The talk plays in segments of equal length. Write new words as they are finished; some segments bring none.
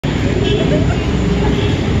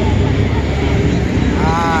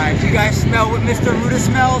Do you guys smell what Mr. Ruda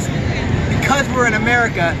smells? Because we're in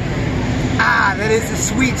America, that is the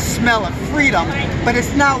sweet smell of freedom, but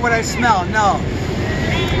it's not what I smell, no.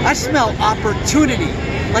 I smell opportunity,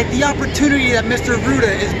 like the opportunity that Mr. Ruda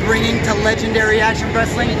is bringing to Legendary Action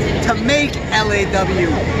Wrestling to make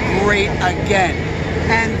LAW great again.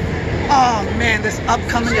 And oh man, this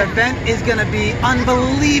upcoming event is gonna be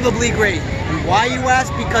unbelievably great. And why, you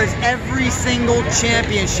ask? Because every single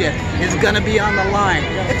championship is gonna be on the line.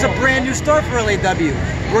 It's a brand new start for LAW.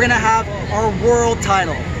 We're gonna have our world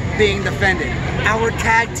title being defended. Our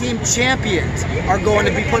tag team champions are going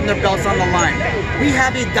to be putting their belts on the line. We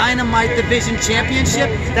have a Dynamite Division Championship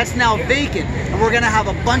that's now vacant, and we're gonna have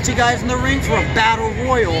a bunch of guys in the ring for a battle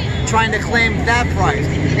royal trying to claim that prize.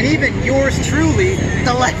 And even yours truly,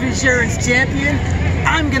 the Life Insurance Champion,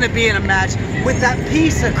 I'm gonna be in a match with that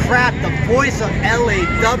piece of crap, the voice of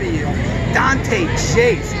LAW, Dante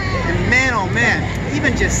Jayce. And man, oh man,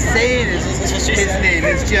 even just saying his name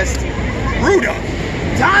is just Ruda.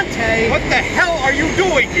 Dante. What the hell are you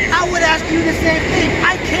doing here? I would ask you the same thing.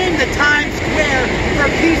 I came to Times Square for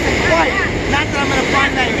peace and quiet. Not that I'm going to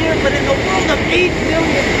find that here, but in the world of 8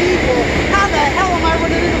 million people, how the hell am I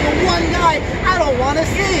running into the one guy I don't want to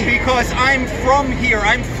see? Because I'm from here.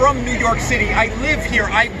 I'm from New York City. I live here.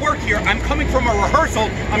 I work here. I'm coming from a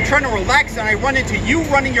rehearsal. I'm trying to relax, and I run into you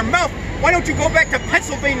running your mouth. Why don't you go back to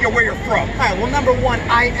Pennsylvania where you're from? All right, well, number one,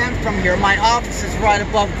 I am from here. My office is right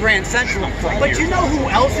above Grand Central. But you know who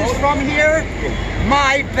else is from here?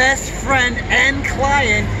 My best friend and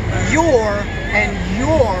client, your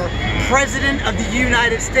President of the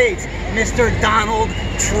United States, Mr. Donald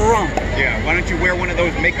Trump. Yeah, why don't you wear one of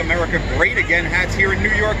those Make America Great Again hats here in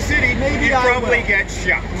New York City? Maybe You'd probably will. Get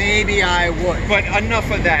shot. Maybe I would. But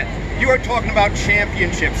enough of that. You are talking about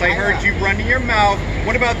championships. I heard you running your mouth.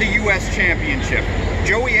 What about the U.S. Championship?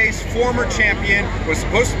 Joey Ace, former champion, was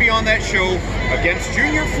supposed to be on that show against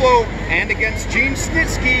Junior Flo and against Gene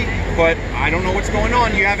Snitsky, but I don't know what's going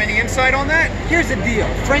on. You have any insight on that? Here's the deal.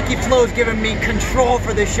 Frankie Flo's giving me control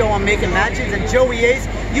for this show on making matches, and Joey Ace,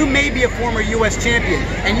 you may be a former U.S. champion,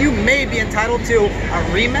 and you may be entitled to a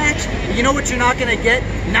rematch. You know what you're not going to get?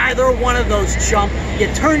 Neither one of those, chump.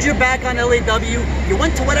 You turned your back on LAW. You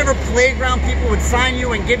went to whatever playground people would sign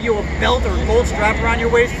you and give you a belt or a gold strap around your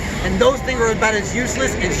waist, and those things are about as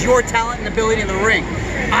useless as your talent and ability in the ring.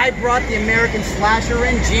 I brought the American Slasher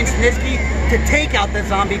in, Gene Snitsky, to take out the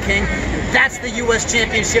Zombie King. That's the U.S.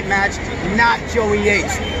 Championship match, not Joey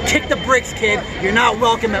Ace. Kick the bricks, kid. You're not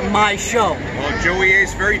welcome at my show. Well, Joey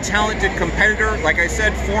Ace, very talented competitor. Like I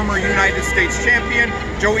said, former United States champion.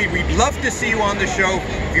 Joey, we'd love to see you on the show.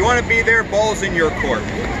 If you want to be there, ball's in your court.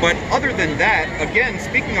 But other than that, again,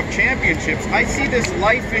 speaking of championships, I see this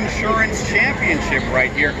Life Insurance Championship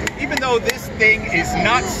right here. Even though this thing is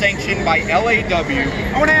not sanctioned by LAW,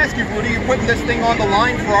 I want to ask you, Rudy, you putting this thing on the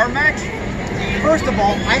line for our match? First of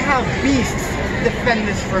all, I have beasts defend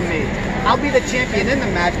this for me. I'll be the champion in the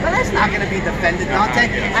match, but that's not going to be defended, Dante.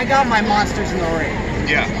 Yeah. I got my monsters in the ring.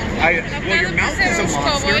 Yeah. Well, your mouth is a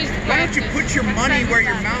monster. Why don't you put your money where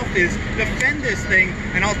your mouth is, defend this thing,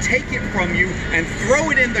 and I'll take it from you and throw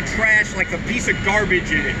it in the trash like the piece of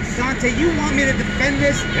garbage it is. Dante, you want me to defend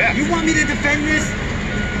this? Yeah. You want me to defend this?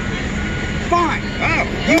 Fine. Oh,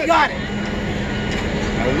 you good. got it.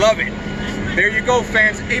 I love it. There you go,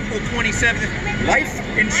 fans. April 27th, Life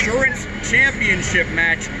Insurance Championship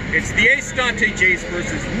match. It's the Ace Dante Jayce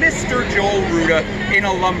versus Mr. Joel Ruda in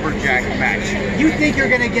a lumberjack match. You think you're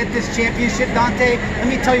going to get this championship, Dante? Let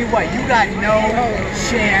me tell you what, you got no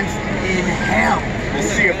chance in hell. We'll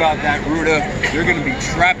see about that, Ruda. You're going to be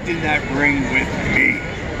trapped in that ring with me.